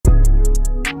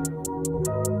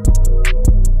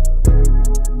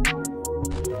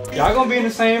Y'all gonna be in the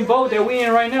same boat that we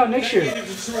in right now next year.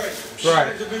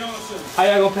 Right. How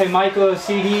y'all gonna pay Micah,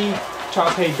 CD, try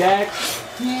to pay Dak?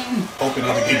 Hoping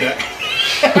not to get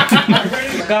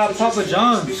that. God, Papa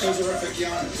John's.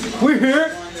 We're here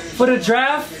for the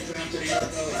draft.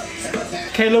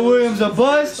 Caleb Williams a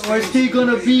bust, or is he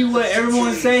gonna be what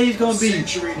everyone say he's gonna be?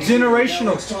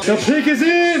 Generational. The pick is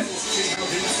in.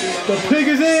 The pick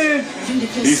is in.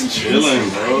 He's chilling,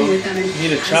 bro. He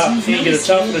need a chop. He didn't get a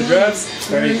chop for the draft.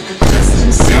 Crazy. To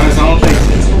be honest, I don't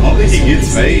think he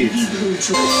gets fades.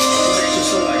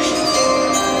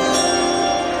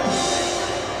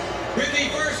 With the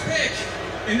first pick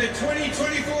in the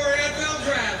 2024 NFL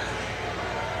Draft,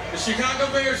 the Chicago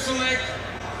Bears select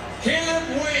Caleb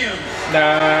Williams.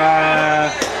 Nah.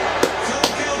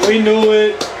 We knew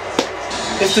it.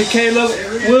 It's the Caleb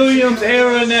Williams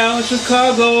era now in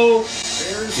Chicago.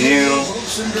 Him,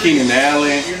 Keenan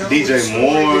Allen, DJ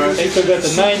Moore. They took out the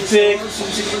 9th pick.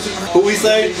 Who we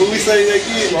say they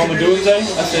get? Roma Dunze.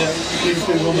 I said,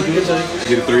 Roma Dunze.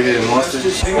 Get a 3-headed monster.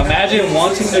 Imagine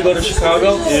wanting to go to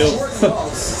Chicago. Ew.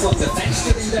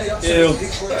 Ew.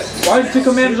 Why is the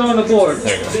Commanders on the board?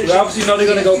 We obviously know they're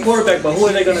going to go quarterback, but who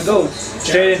are they going to go?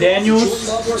 Jaden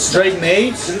Daniels? Drake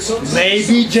May?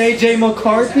 Maybe JJ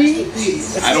McCarthy?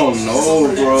 I don't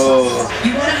know, bro.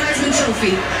 You won a Heisman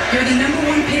Trophy. You're the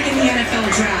 #1 pick in the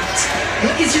NFL Draft.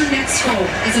 What is your next goal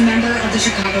as a member of the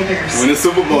Chicago Bears? Win the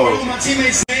Super Bowl. All my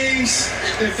teammates' names,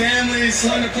 their families,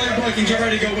 learn the playbook, and get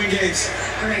ready to go win games.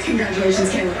 All right, congratulations,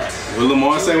 Caleb. What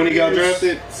Lamar say when he got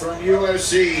drafted? From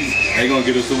USC. They gonna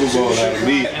get a Super Bowl out of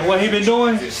me. And what he been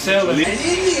doing? Selling. And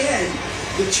in the end,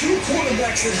 the two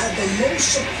quarterbacks that had the most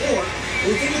support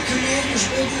within the Commanders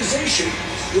organization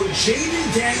were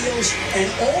Jaden Daniels and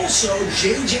also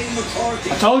J.J. McCarthy.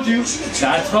 I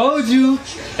told you.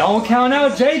 Don't count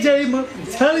out JJ. I'm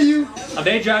telling you. If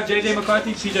they draft JJ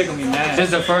McCarthy, PJ gonna be mad. This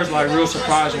is the first like real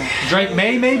surprise one. Drake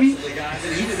May maybe?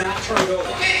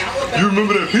 You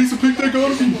remember that piece of pick they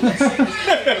got me?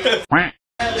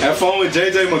 Have fun with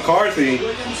JJ McCarthy.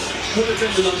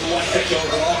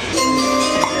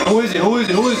 Who is it?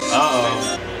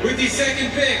 With the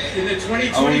second pick in the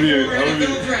 2024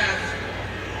 NFL Draft,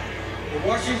 the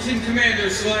Washington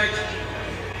Commanders select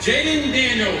Jaden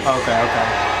Daniels. Okay.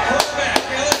 Quarterback,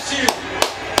 LSU.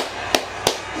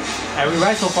 Hey, we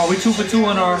right so far. We 2 for 2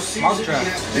 on our mock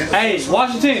draft. Hey,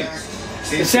 Washington.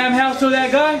 Is Sam Howell still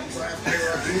that guy?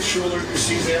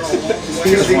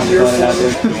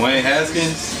 Dwayne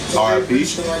Haskins, R.I.P.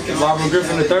 Robert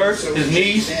Griffin III, his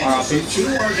knees, R.I.P.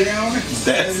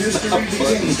 That's not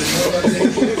funny.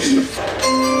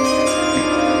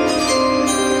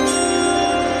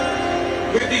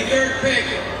 With the third pick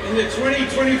in the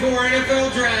 2024 NFL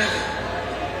Draft,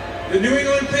 the New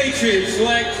England Patriots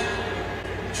select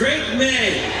Drake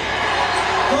May,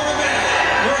 quarterback,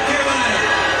 North Carolina.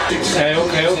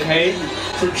 Okay.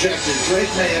 Projected Drake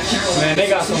May of Carolina. Man,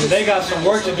 they got some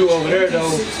work to do over there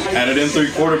though. Out of them 3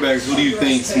 quarterbacks, who do you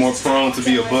think's more prone to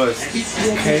be a bust?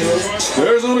 Caleb. The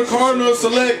Arizona Cardinals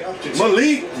select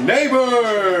Malik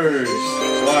Neighbors.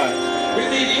 Why? With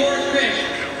the fourth pick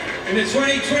in the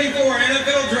 2024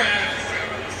 NFL Draft,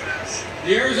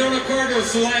 the Arizona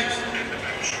Cardinals select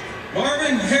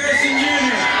Marvin Harrison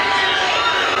Jr.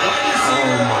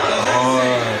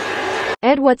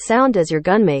 Ed, what sound does your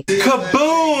gun make?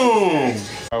 Kaboom!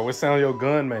 Alright, what sound your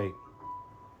gun make?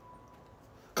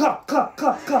 Clap. Kaboom!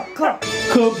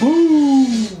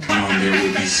 There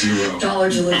would be $0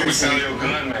 delivery. What sound your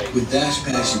gun make? With Dash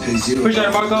Pass, you pay $0. Appreciate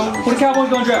it, Marco. Who the Cowboys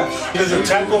gonna draft? Is it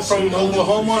tackle from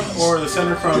Oklahoma or the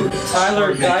center from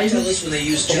Tyler Guyton. When they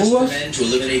use Who was? to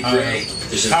eliminate gray.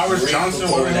 Powers Johnson,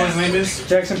 whatever his name is?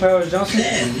 Jackson Powers Johnson.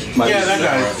 Yeah, that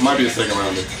guy. Might be a second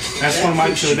rounder. That's one of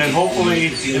my two. Then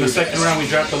hopefully in the second round we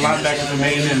draft the linebacker from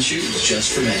A&M Choose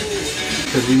just for men.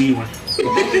 because we need one.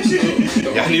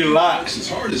 Y'all need a lot. It's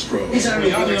hard as pro. Y'all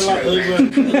need a lot,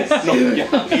 Cleveland. No,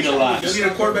 y'all need a lot. You need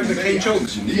a quarterback that can't choke.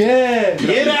 Yeah.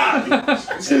 Get out!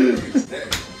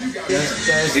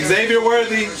 Xavier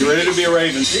Worthy, you ready to be a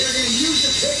Raven?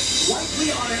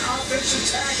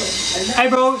 Hey,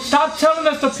 bro, stop telling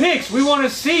us the picks. We want to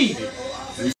see.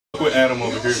 With Adam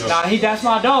over here, though. Nah, that's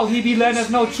my dog. He be letting us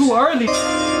know too early.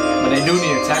 But they do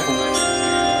need a tackle.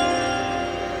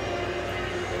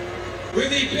 With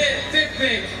the fifth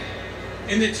pick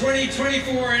in the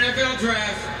 2024 NFL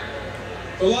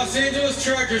Draft, the Los Angeles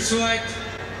Chargers select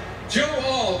Joe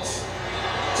Alt,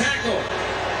 tackle,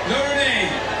 Notre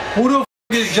Dame. Who the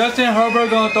Is Justin Herbert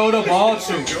gonna throw the ball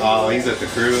to? Oh, he's at the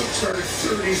crib.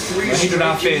 He do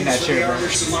not fit in that chair, bro.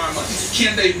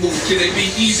 Can they move? Can they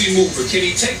be easy mover? Can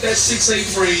he take that 6'8"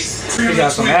 frame? He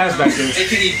got some ass back there. And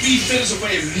can he be physical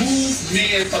and move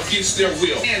men against their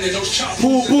will? And in those chop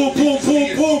Pull. Can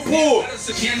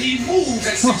he move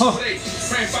at 6'8"?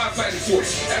 Frame 5 flat and 40.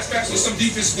 That's fast with some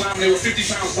defensive linemen. They were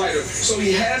 50 pounds lighter. So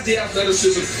he has the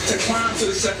athleticism to climb to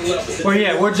the second level. Where he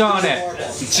at? Where John at?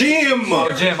 Jim! Oh,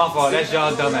 Jim, my fault. That's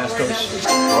y'all dumbass coach.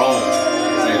 Wrong.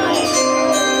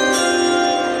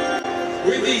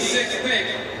 With the 6th pick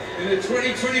in the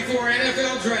 2024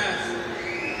 NFL Draft,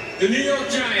 the New York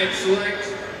Giants select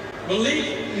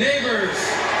Malik Neighbors.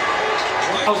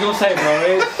 I was gonna say,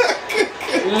 bro,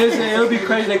 it would be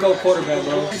crazy they go quarterback,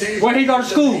 bro. Where he go to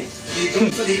school?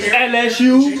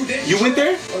 LSU. You went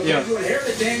there? Yeah.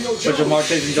 But Jamar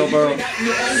Chase and Joe Burrow.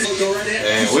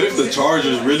 Man, what if the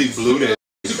Chargers really blew that?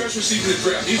 They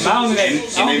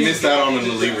missed out on an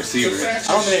elite receiver. I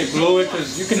don't think they blew it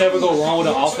because you can never go wrong with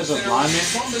an offensive lineman.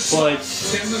 But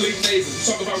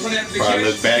Probably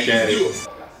look back at it.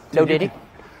 no, did he?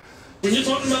 When you're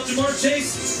talking about Jamar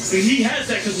Chase, he has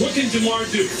that, because what can Jamar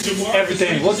do?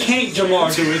 Everything. What can't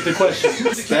Jamar do is the question.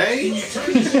 Stay?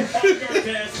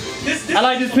 I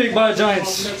like this pick by the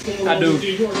Giants. I do.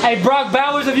 Hey, Brock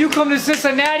Bowers, if you come to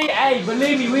Cincinnati, hey,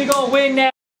 believe me, we gonna win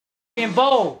that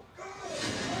bowl.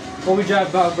 Before we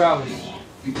draft Brock Bowers.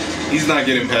 He's not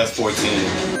getting past 14.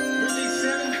 With the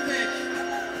 7th pick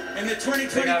in the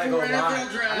 2024 NFL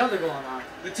Draft, I know they're going on.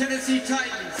 the Tennessee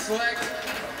Titans select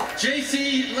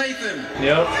J.C. Latham.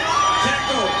 Yep.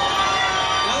 Tackle,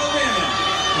 Alabama.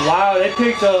 Wow, they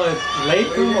picked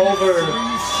Latham over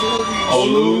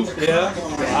Olu. Yeah.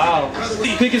 Wow.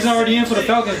 Pick is already in for the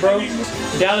Falcons, bro.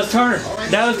 Dallas Turner.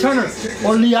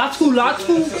 Or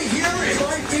Latu. Here it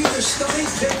might be the stunning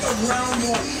pick of round 1.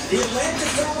 The Atlanta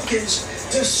Falcons,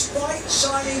 despite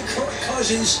signing Kirk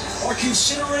Cousins, are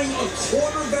considering a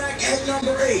quarterback at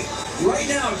number 8. Right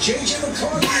now, J.J.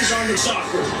 McCarthy is on the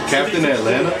soccer. Captain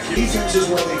Atlanta? Defense is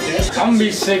where they test. I'm gonna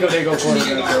be sick if they go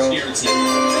quarterback, bro.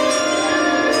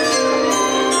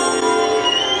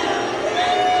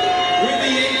 With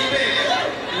the 8th pick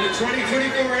in the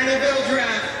 2024 NFL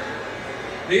Draft,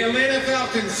 the Atlanta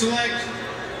Falcons select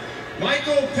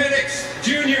Michael Penix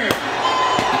Jr.,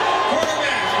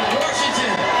 quarterback from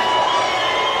Washington.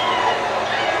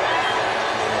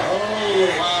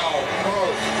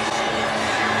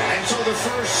 And so the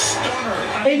first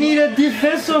stunner. They need a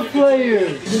defensive player.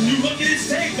 When you look at his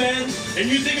tape, man, and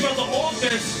you think about the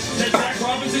offense that Zach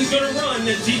Robinson's going to run,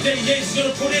 that TJ Yates is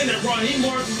going to put in, that Raheem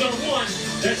Morris is going to run,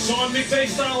 that Sean McVay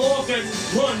style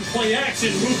offense, run, play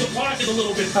action, move the pocket a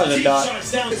little bit, deep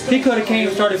shots down. He could have came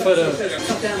and started for the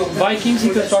Vikings. He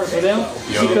could have started for them.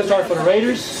 He could have started for the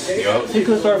Raiders. He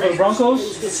could have started for the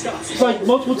Broncos. It's like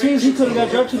multiple teams he could have got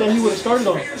drafted that he would have started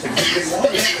on. I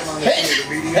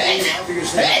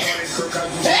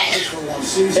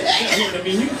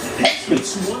mean,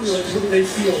 it's wonder what do they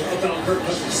feel about Kirk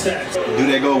Cousins' stats. Do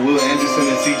they go Will Anderson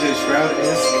and CJ Stroud?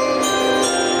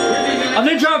 If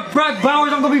they draft Brock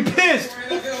Bowers, I'm gonna be pissed.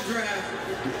 NFL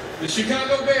Draft, the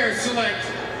Chicago Bears select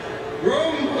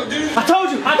Rome Odunze. I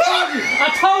told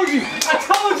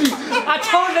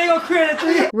you they gonna create a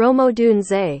 3. Romo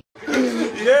Dunze.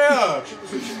 Yeah!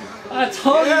 I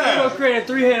told you they gonna create a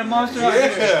 3-headed monster out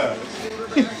here. Yeah!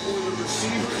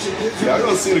 Y'all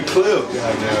gonna see the clip,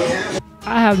 goddamn.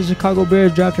 I have the Chicago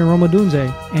Bears drafting Rome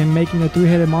Odunze and making a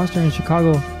 3-headed monster in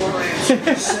Chicago.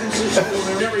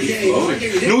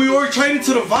 New York traded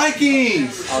to the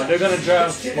Vikings! Oh, they're gonna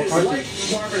draft McCarthy.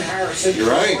 You're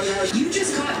right. You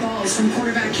just caught balls from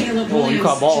quarterback Caleb Oh, Williams you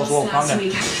caught balls. just Whoa, calm last down.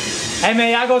 week. Hey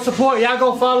man, y'all go support, y'all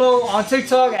go follow on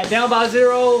TikTok at Down by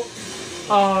Zero,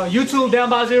 YouTube Down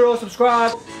by Zero,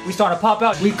 subscribe. We start to pop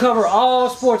out. We cover all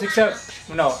sports except,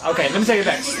 no, okay, let me take it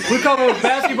back. We cover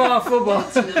basketball and football.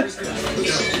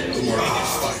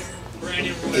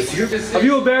 If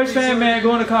you're a Bears fan, man,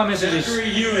 go in the comments and just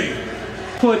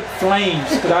put flames,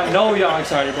 because I know y'all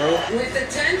excited, bro. With the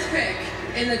 10th pick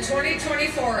in the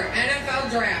 2024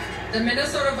 NFL Draft, the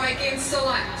Minnesota Vikings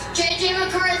select J.J.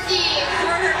 McCarthy,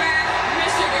 quarterback,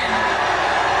 Michigan.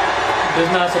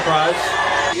 Does not surprise.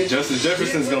 Justin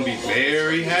Jefferson's gonna be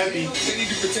very happy. Let's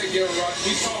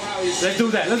do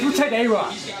that. Let's protect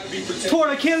A-Rod. Toward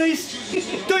Achilles,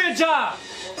 do your job.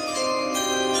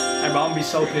 Hey, bro, I'm gonna be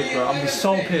so pissed, bro. I'm gonna be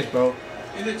so pissed, bro.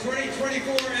 In the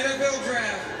 2024 NFL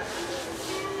Draft,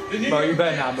 the New Bro, you York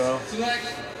better not, bro. select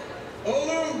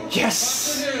Olu.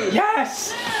 Yes!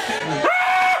 Yes!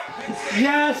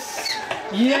 Yes!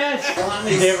 Yes!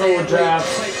 Denver will draft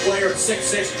Player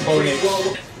 6'6". Bo Nix.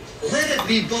 Let it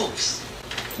be both.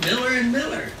 Miller and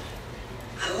Miller.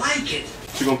 I like it.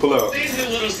 What you gonna pull out? These new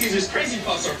Little Caesars Crazy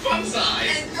Puffs are fun size.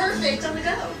 And perfect on the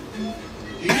go.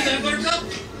 You hear that, Buttercup?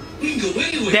 We can go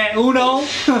anywhere. That Uno.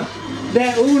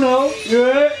 That Uno.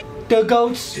 Yeah. The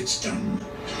goats. It's done.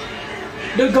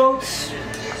 The goats.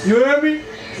 You hear me?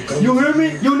 You hear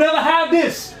me? You never have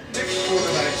this. They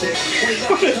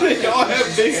all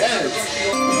have big heads.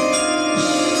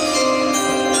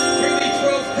 With the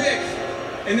 12th pick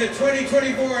in the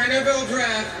 2024 NFL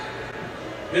Draft,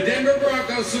 the Denver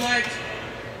Broncos select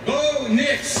Bo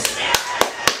Nix.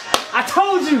 I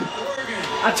told you.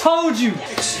 I told you.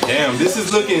 Damn, this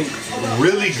is looking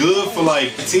really good for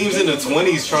like teams in the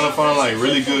 20s trying to find like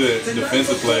really good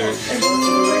defensive players. With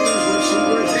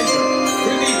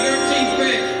the 13th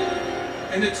pick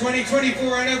in the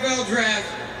 2024 NFL Draft,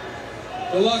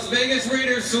 the Las Vegas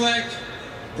Raiders select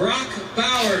Brock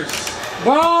Bowers.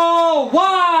 Bro,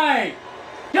 why?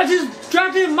 Y'all just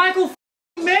drafted Michael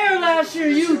Mayer last year,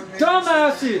 you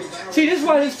dumbasses. See, this is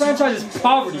why this franchise is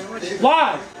poverty.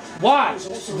 Why? Why?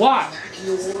 Why?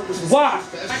 Why?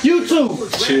 You two.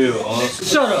 Chill, huh?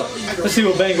 Shut up. Let's see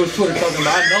what Bengals Twitter talking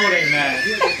about. I know they mad.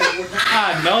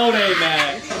 I know they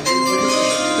mad.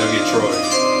 They'll get Troy.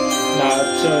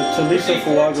 Nah, Talisa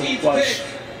Fuaga. Watch.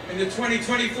 In the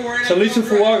 2024 Talisa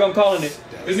Fuaga, I'm calling it.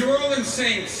 The New Orleans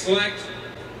Saints select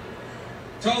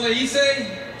Talisa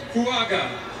Fuaga,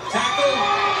 tackle,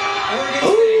 Oregon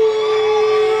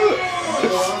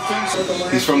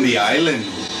State. He's from the island.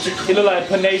 He look like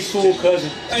Panay Sewell's cousin.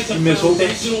 You miss who? I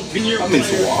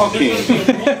miss walking.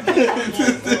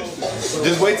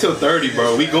 Just wait till 30,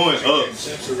 bro. We going up.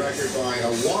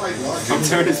 I'm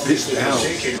turning this bitch down.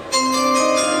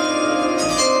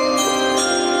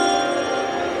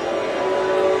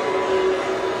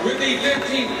 With the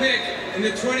 15th pick in the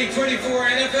 2024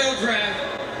 NFL Draft,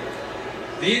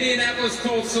 the Indianapolis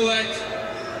Colts select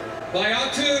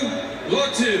Laiatu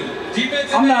Lotu,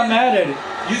 defensive I'm not end, mad at it.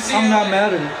 UCLA. I'm not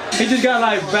mad at it. He just got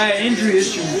like bad injury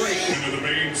issues. Into the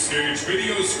main stage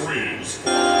video screens.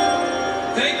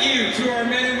 Thank you to our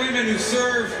men and women who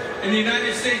serve in the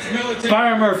United States military.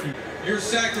 Byron Murphy. Your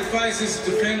sacrifices to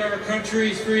defend our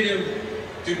country's freedom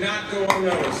do not go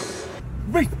unnoticed.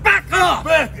 Respect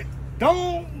us!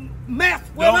 Don't mess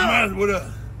with us! Don't mess with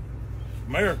us.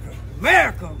 America.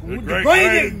 America. The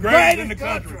greatest in the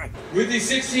country. With the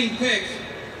 16th pick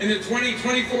in the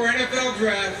 2024 NFL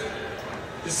Draft,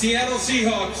 the Seattle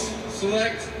Seahawks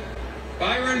select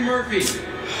Byron Murphy,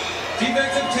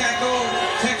 defensive tackle,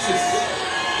 Texas.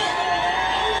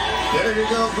 There you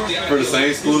go. For the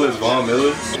same school as Von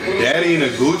Miller. Daddy in a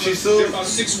Gucci suit? About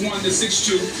 6'1" to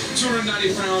 6'2",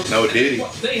 290 pounds. No, did he?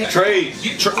 Trade.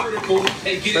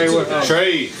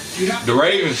 Trade. The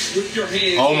Ravens.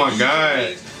 Oh my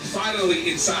God. Finally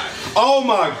inside. Oh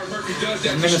my.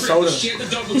 Minnesota.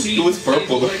 It was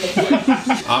purple.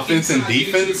 Offense and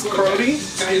defense, Crody?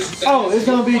 Oh, it's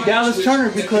gonna be Dallas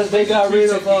Turner because they got rid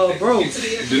of bro.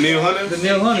 Danielle Hunter?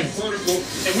 Danielle Hunter.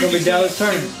 It's gonna be Dallas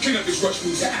Turner.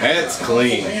 That's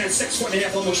clean. I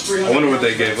wonder what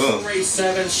they gave up.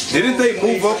 Didn't they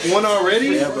move up one already?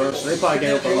 Yeah, bro. So they probably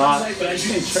gave up a lot.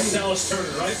 Dallas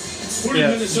Turner, right?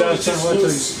 Yeah, Dallas Turner. What to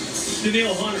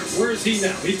Danielle Hunter, where is he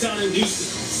now? He's down in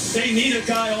Houston. They need a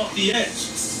guy off the edge.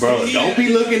 Bro, don't be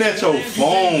looking at your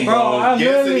phone, bro.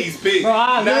 Guessing these picks.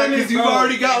 Nah, because you've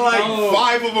already got like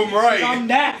 5 of them right. I'm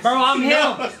that, bro. I'm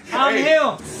him. I'm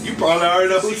him. You probably already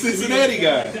know who Cincinnati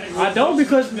got. I don't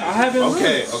because I haven't.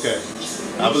 Okay, okay.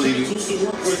 I believe you.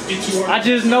 I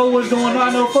just know what's going on. I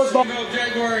know football.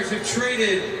 Jaguars have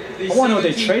traded. I want to know what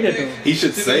they traded though. He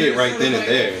should say it right then and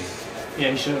there.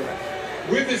 Yeah, he should.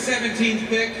 With the 17th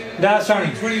pick, Dallas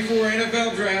Turner. 24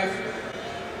 NFL Draft,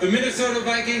 the Minnesota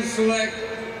Vikings select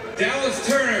Dallas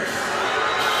Turner,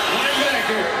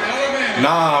 linebacker, Alabama.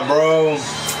 Nah, bro.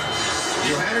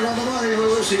 You had it on the money,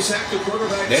 Lewis. He sacked the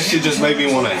quarterback. That shit just made me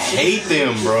want to hate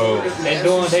them, bro. They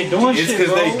doing It's shit,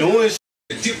 because bro. they doing shit.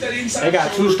 They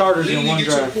got 2 starters in one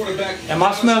draft. Am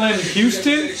I smelling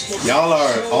Houston? Y'all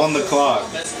are on the clock.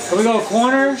 Can we go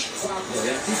corner or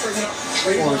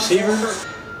receiver?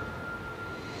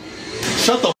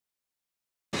 Shut the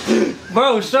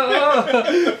Bro, shut up.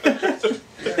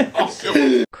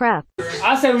 Crap.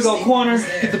 I say we go corner.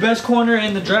 Get the best corner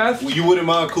in the draft. You wouldn't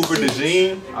mind Cooper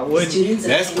DeJean? I wouldn't.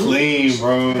 That's clean,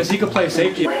 bro. Because he could play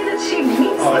safety.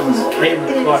 Oh, it was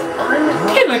Caitlin Clark.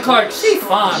 Caitlin Clark, she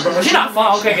fine, bro. She not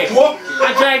fine. Okay, okay.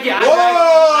 I drag it. I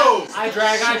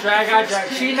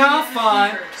drag. She not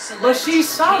fine, but she's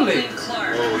solid.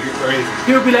 Oh, you're crazy.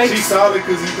 He'll be like, She's solid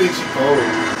because you think she's cold.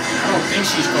 I don't think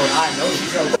she's cold. I know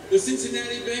she's cold. The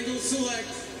Cincinnati Bengals select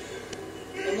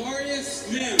Amarius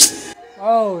Mims.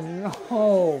 Oh no,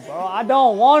 bro. I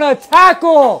don't want to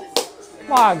tackle.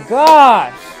 My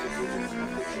gosh.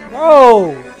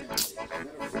 Bro.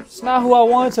 It's not who I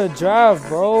wanted to draft,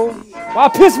 bro. Why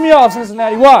piss me off,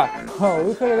 Cincinnati? Why? Oh,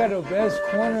 we could have got the best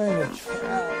corner in the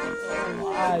draft.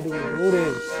 Why do we do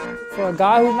this? For a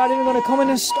guy who's not even going to come in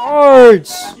and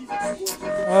start.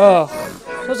 Ugh.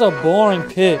 Such a boring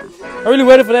pick. I really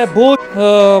waited for that bull.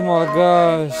 Oh my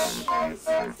gosh.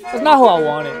 That's not who I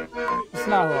wanted. It's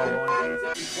not who I wanted.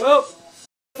 Well,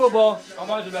 football. I'm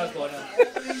watching basketball now.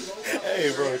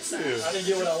 Hey, bro, chill. I didn't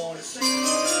get what I wanted. With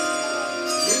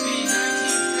the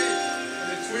 19th pick in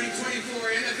the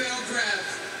 2024 NFL Draft,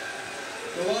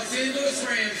 the Los Angeles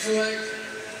Rams select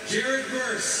Jared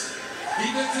Verse,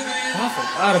 defensive end. I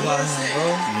forgot about him, bro.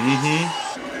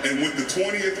 And with the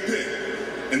 20th pick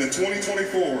in the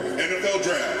 2024 NFL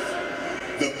Draft,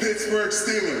 the Pittsburgh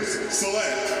Steelers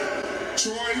select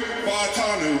Troy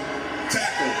Fautanu,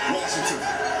 tackle, Washington.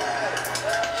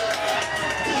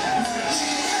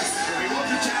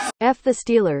 F the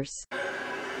Steelers.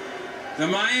 The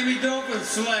Miami Dolphins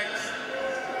select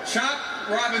Chop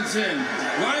Robinson,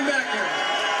 linebacker,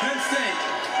 Penn State.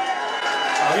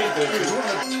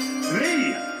 The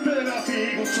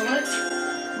Philadelphia Eagles select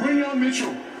Quinion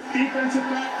Mitchell, defensive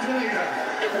back player.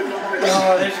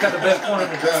 Oh, they just got the best corner in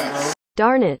the draft, bro.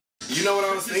 Darn it. You know what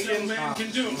I was thinking?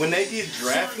 When they get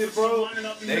drafted, bro,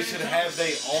 they should have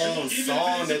their own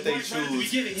song that they choose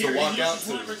to walk out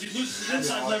to.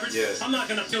 Yeah. I'm not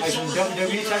gonna feel Like some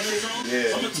WWE type shit?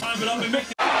 Yeah. I'm gonna time it up and make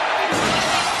it.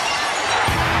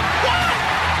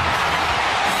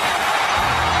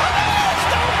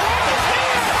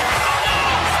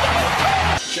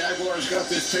 Jaguars got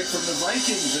this pick from the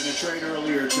Vikings in a trade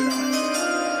earlier tonight.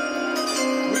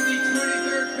 With the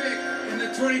 23rd pick in the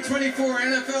 2024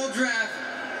 NFL Draft,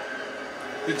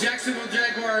 the Jacksonville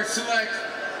Jaguars select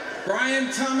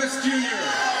Brian Thomas Jr.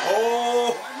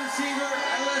 Oh! Wide receiver,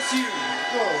 LSU.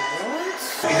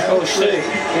 Oh shit.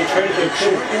 They traded their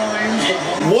pick.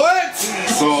 What?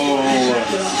 So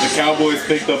the Cowboys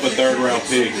picked up a 3rd-round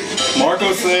pick.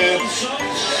 Marco said,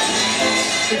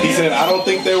 he said, I don't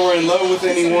think they were in love with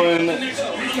anyone.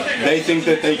 They think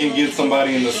that they can get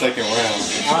somebody in the 2nd round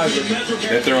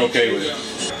that they're okay with.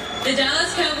 The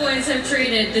Dallas Cowboys have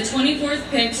traded the 24th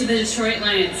pick to the Detroit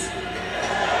Lions.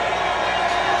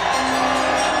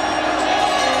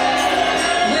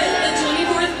 With the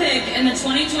 24th pick in the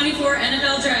 2024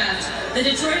 NFL Draft, the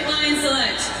Detroit Lions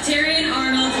select Terrion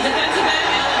Arnold, defensive back,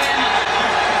 Alabama.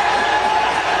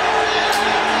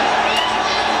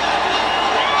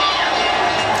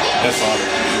 That's solid.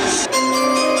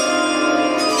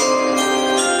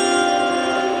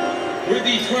 With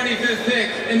the 25th pick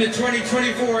in the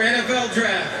 2024 NFL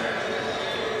Draft,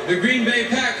 the Green Bay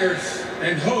Packers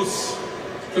and hosts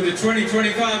for the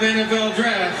 2025 NFL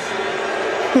Draft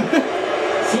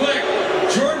select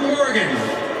Jordan Morgan,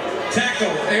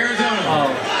 tackle,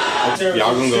 Arizona.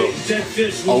 Y'all gonna go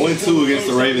 0-2 against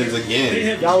the Ravens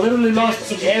again. Y'all literally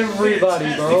lost everybody,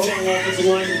 bro.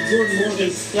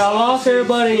 Y'all lost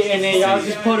everybody, and then y'all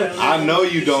just put it. I know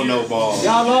you don't know ball.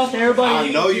 Y'all lost everybody.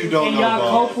 I know you don't and know y'all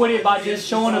ball. cope with it by just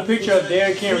showing a picture of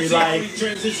Derrick Henry. Like,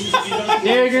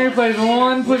 Derrick Henry plays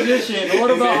one position.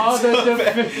 What about all the stuff?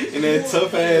 And that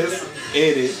tough ass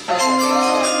edit.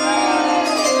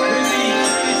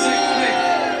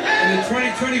 In the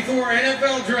 2024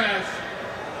 NFL Draft,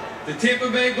 the Tampa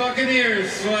Bay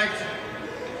Buccaneers select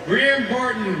Graham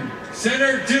Barton,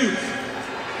 center, Duke.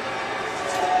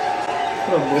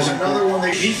 There's another one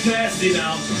that He's nasty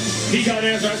now. He got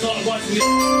answer. I saw him watching the.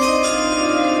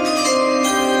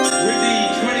 With the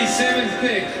 27th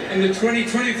pick in the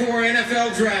 2024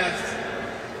 NFL Draft,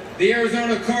 the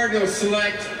Arizona Cardinals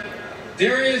select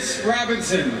Darius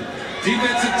Robinson,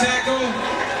 defensive tackle,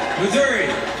 Missouri.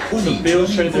 The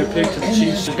Bills traded their pick to the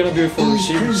Chiefs. It's gonna be for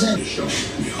receivers.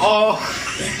 Oh!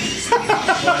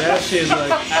 That shit is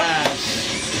like ass.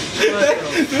 What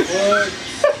the fuck?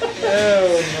 Hell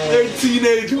no. They're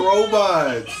teenage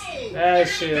robots. That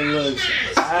shit looks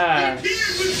ass.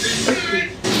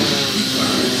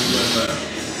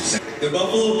 The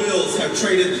Buffalo Bills have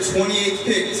traded the 28th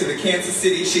pick to the Kansas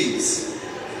City Chiefs.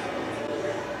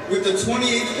 With the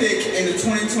 28th pick in the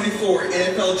 2024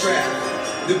 NFL Draft,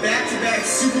 the back-to-back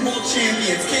Super Bowl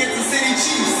champions Kansas City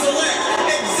Chiefs select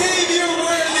Xavier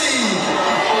Worthy.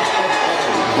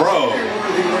 Bro.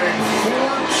 Worthy ran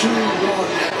 4.21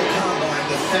 at the combine,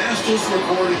 the fastest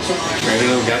recorded time. Traded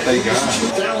them, got that guy.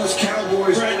 Dallas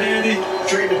Cowboys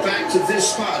traded back to this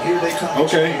spot. Here they come.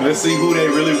 Okay, let's see who they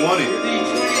really wanted. The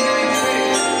 29th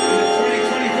pick in the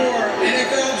 2024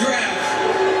 NFL Draft,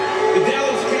 the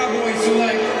Dallas Cowboys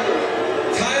select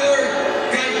Tyler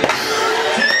Guyton,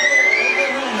 tackle,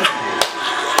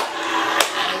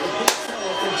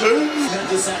 Oklahoma.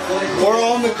 We're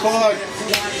on the clock.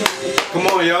 Come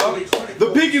on, y'all.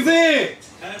 The pick is in.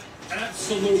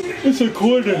 Absolutely. It's a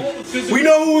quarter. We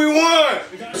know who we want.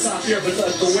 Stop here, but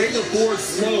the way the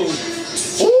board's load,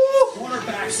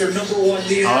 cornerbacks are number one.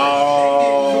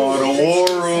 Oh, the war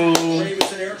room.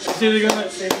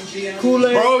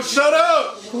 Kool-Aid. Bro, shut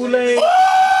up. Kool-Aid.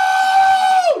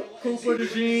 Cooper the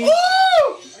Gene.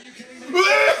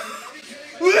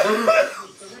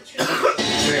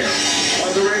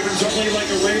 Are the Ravens only like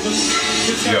a Raven?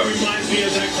 This guy reminds me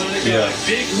of that kind of guy. Like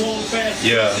big, long, fast.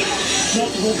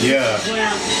 Multiple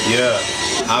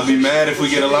players. I'll be mad if we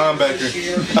get a linebacker.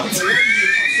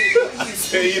 I'll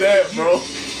tell you that, bro.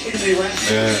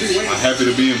 Yeah, I'm happy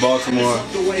to be in Baltimore.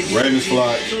 Ravens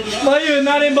flock. Boy, you're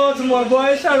not in Baltimore,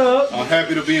 boy. Shut up. I'm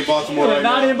happy to be in Baltimore right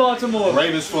now. Not in Baltimore.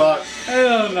 Ravens flock.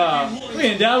 Hell nah. We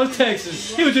in Dallas,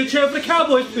 Texas. He was just cheering for the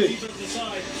Cowboys pick.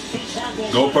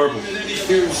 Go purple.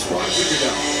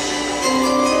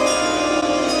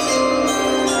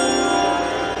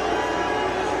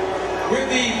 With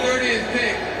the 30th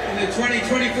pick in the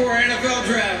 2024 NFL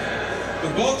Draft, the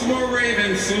Baltimore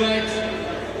Ravens select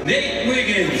Nate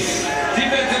Wiggins,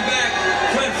 defensive back,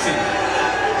 Clemson.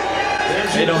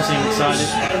 They don't seem excited.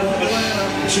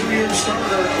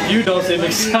 You don't seem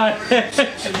excited.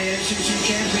 In the NCC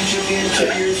Championship game 2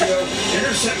 years ago,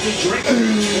 intercepted Drake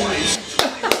twice.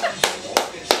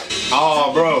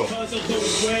 Oh, bro. Because of the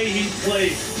way he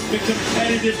played, the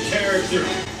competitive character.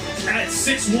 At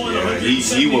 6'1",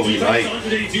 he what we like.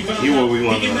 He what we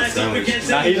want to establish.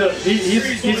 Nah, he's a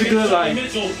good like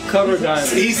cover guy.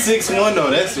 He's 6'1" though.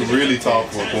 That's really tall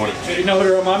for a corner. You know who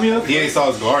to remind me of? He ain't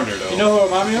Sauce Gardner though. You know who to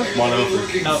remind me of? Marlon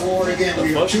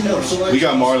Humphrey. We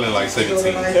got Marlon like 17.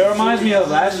 It reminds me of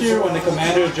last year when the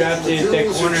Commanders drafted that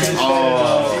corner instead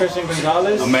of Christian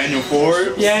Gonzalez. Emmanuel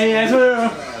Ford. Yeah, that's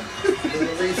what.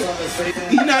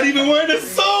 He's not even wearing a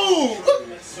suit.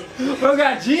 Bro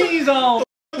got jeans on.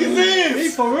 What is this? He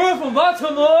for real from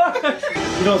Baltimore.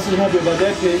 You don't seem happy about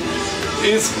that pick.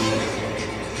 It's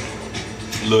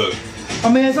look. I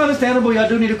mean, it's understandable. Y'all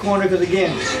do need a corner because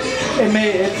again,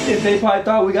 if they probably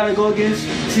thought we got to go against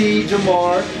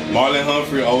Jamar. Marlon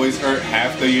Humphrey always hurt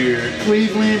half the year.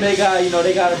 Cleveland, they got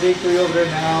they got a big three over there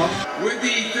now. With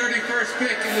the 31st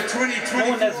pick in the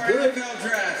 2024 NFL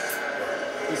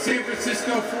Draft, the San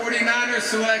Francisco 49ers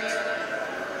select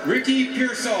Ricky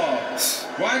Pearsall,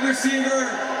 wide receiver,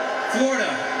 Florida.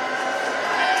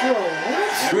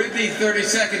 With the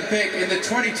 32nd pick in the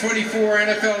 2024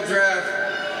 NFL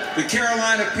Draft, the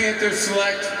Carolina Panthers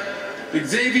select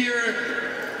Xavier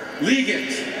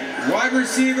Legette, wide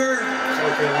receiver,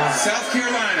 South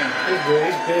Carolina. He's good.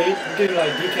 He's big. He's getting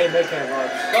like DK Metcalf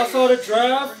vibes. Y'all saw the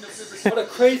draft. What a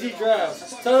crazy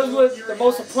draft. Tell us what the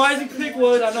most surprising pick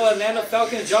was. I know Atlanta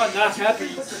Falcons, y'all not happy.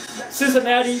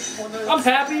 Cincinnati, I'm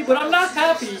happy, but I'm not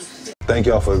happy. Thank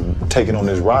y'all for taking on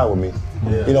this ride with me.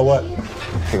 You know what?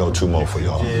 Here go 2 more for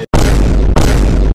y'all.